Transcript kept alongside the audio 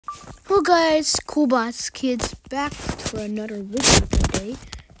Well guys, Coolbots Kids back for another video today.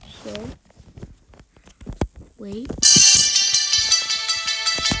 So wait.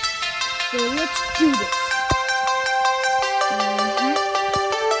 So let's do this.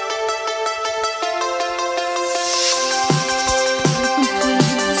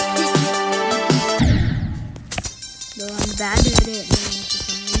 So I'm bad at it now for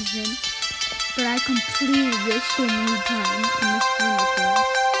some reason. But I completed this so many times in this uniform.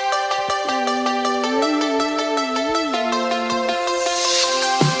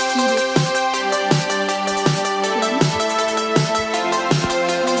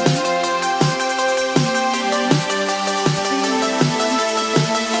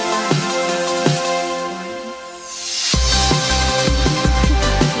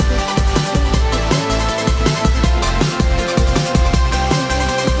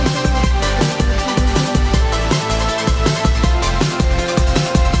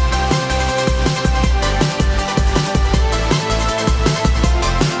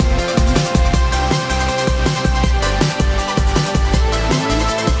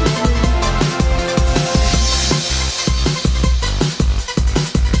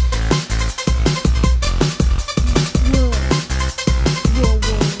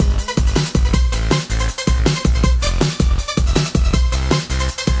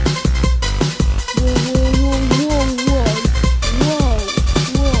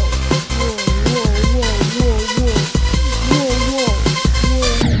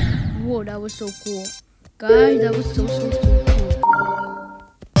 That was so cool. Guys, that was so cool.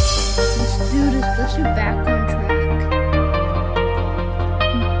 Let's do this. Let's get back on track.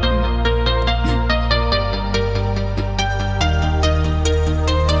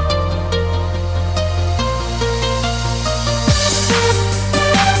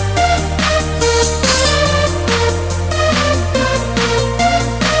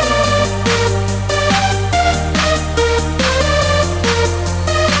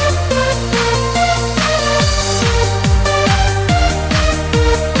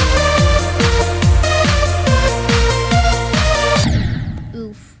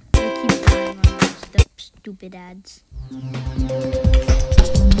 Stupid ads.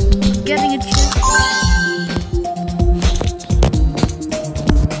 Getting a chance.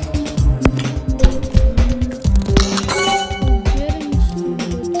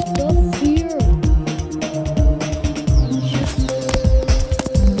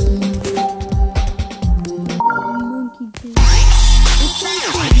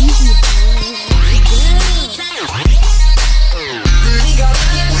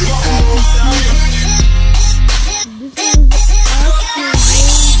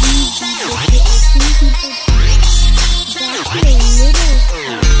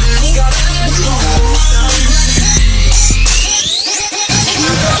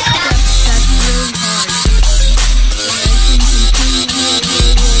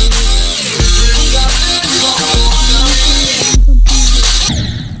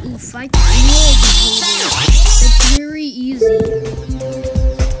 It's very easy.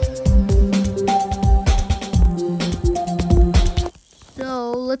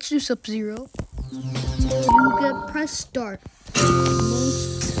 So let's do Sub-Zero. You get press start.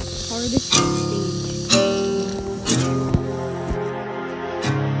 Most hardest stage.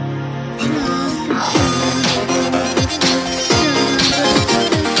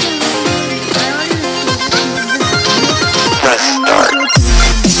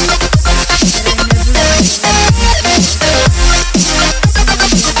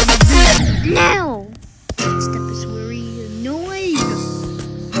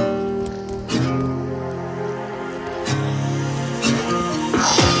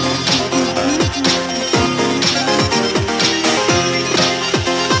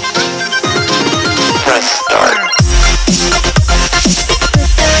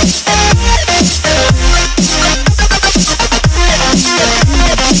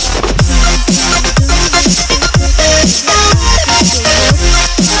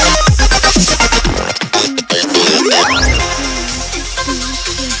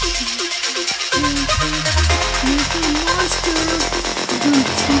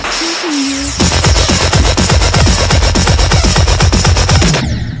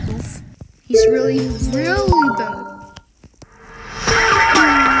 He's really bad.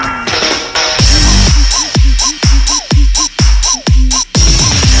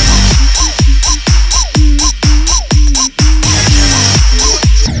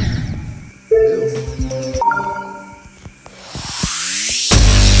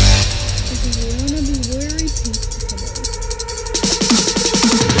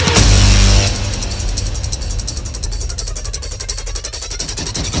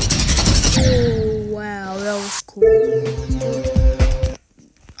 cool.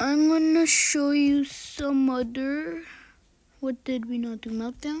 I'm gonna show you some other. What did we not do?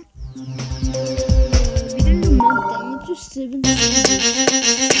 Meltdown? We didn't do meltdown. It's just 7 stages.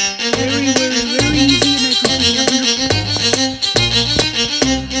 Very easy, and I completely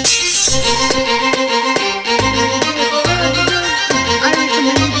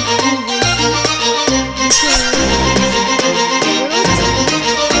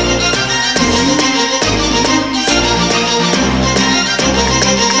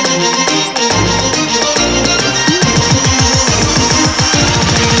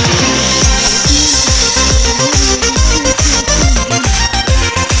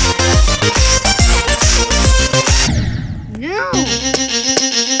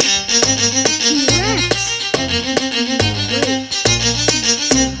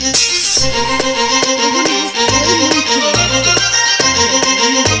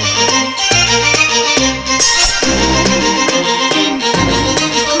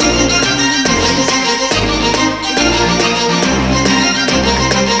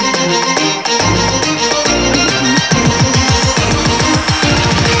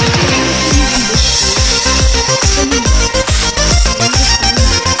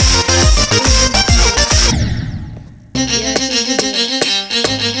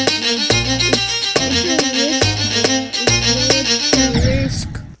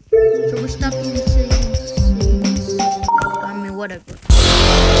whatever.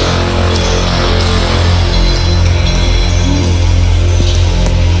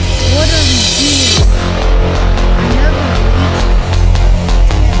 What are we doing? I never reached.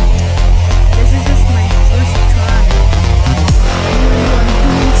 This is just my first try. I'm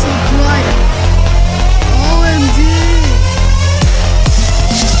doing so good. OMG!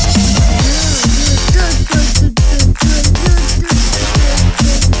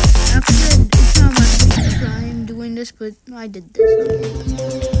 Actually, it's not my first try in doing this, but I did this.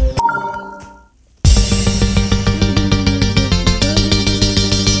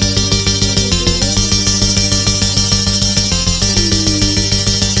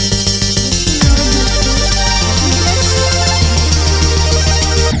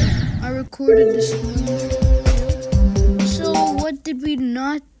 I recorded this one. So what did we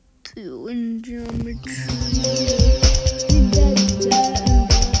not do in geometry? We did that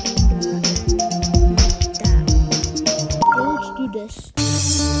this.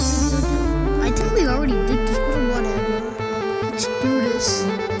 I think we already did this, but whatever. Let's do this.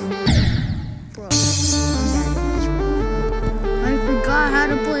 Bro, I'm bad at this one. I forgot how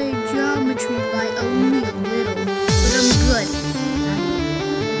to play geometry by only a little, but I'm good.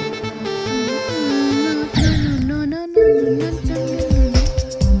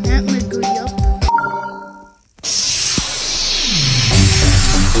 That might go up.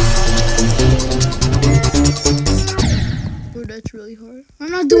 That's really hard. I'm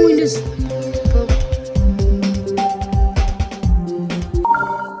not doing this. Dude,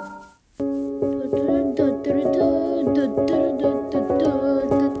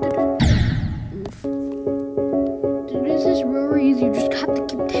 this is really easy. You just have to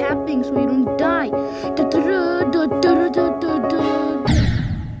keep tapping so you don't die.